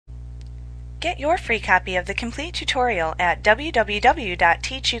Get your free copy of the complete tutorial at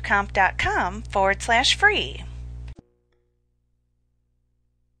www.teachucomp.com/free.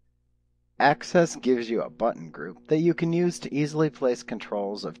 Access gives you a button group that you can use to easily place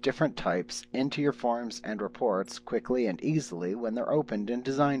controls of different types into your forms and reports quickly and easily when they're opened in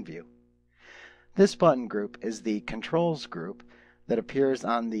Design View. This button group is the Controls group that appears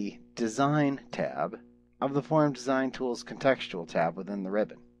on the Design tab of the Form Design Tools contextual tab within the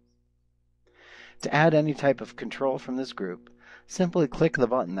ribbon. To add any type of control from this group, simply click the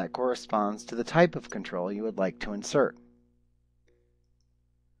button that corresponds to the type of control you would like to insert.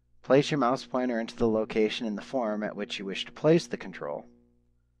 Place your mouse pointer into the location in the form at which you wish to place the control,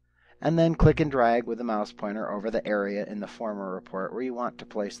 and then click and drag with the mouse pointer over the area in the form or report where you want to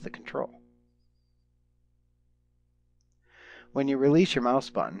place the control. When you release your mouse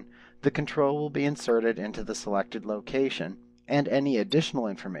button, the control will be inserted into the selected location, and any additional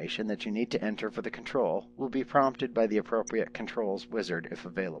information that you need to enter for the control will be prompted by the appropriate controls wizard if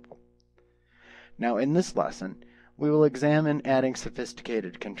available. Now in this lesson, we will examine adding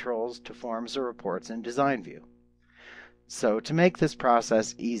sophisticated controls to forms or reports in Design View. So to make this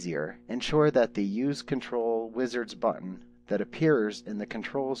process easier, ensure that the Use Control Wizards button that appears in the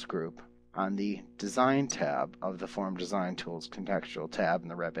Controls group on the Design tab of the Form Design Tools contextual tab in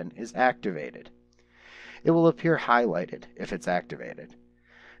the ribbon is activated. It will appear highlighted if it's activated.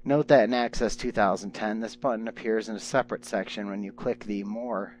 Note that in Access 2010, this button appears in a separate section when you click the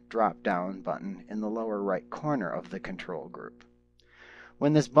More drop-down button in the lower right corner of the control group.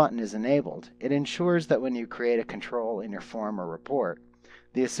 When this button is enabled, it ensures that when you create a control in your form or report,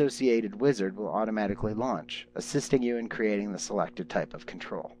 the associated wizard will automatically launch, assisting you in creating the selected type of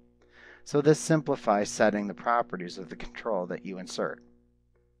control. So this simplifies setting the properties of the control that you insert.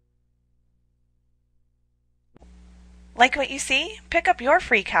 Like what you see? Pick up your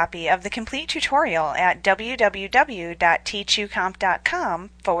free copy of the complete tutorial at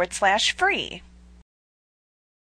www.teachucomp.com/free.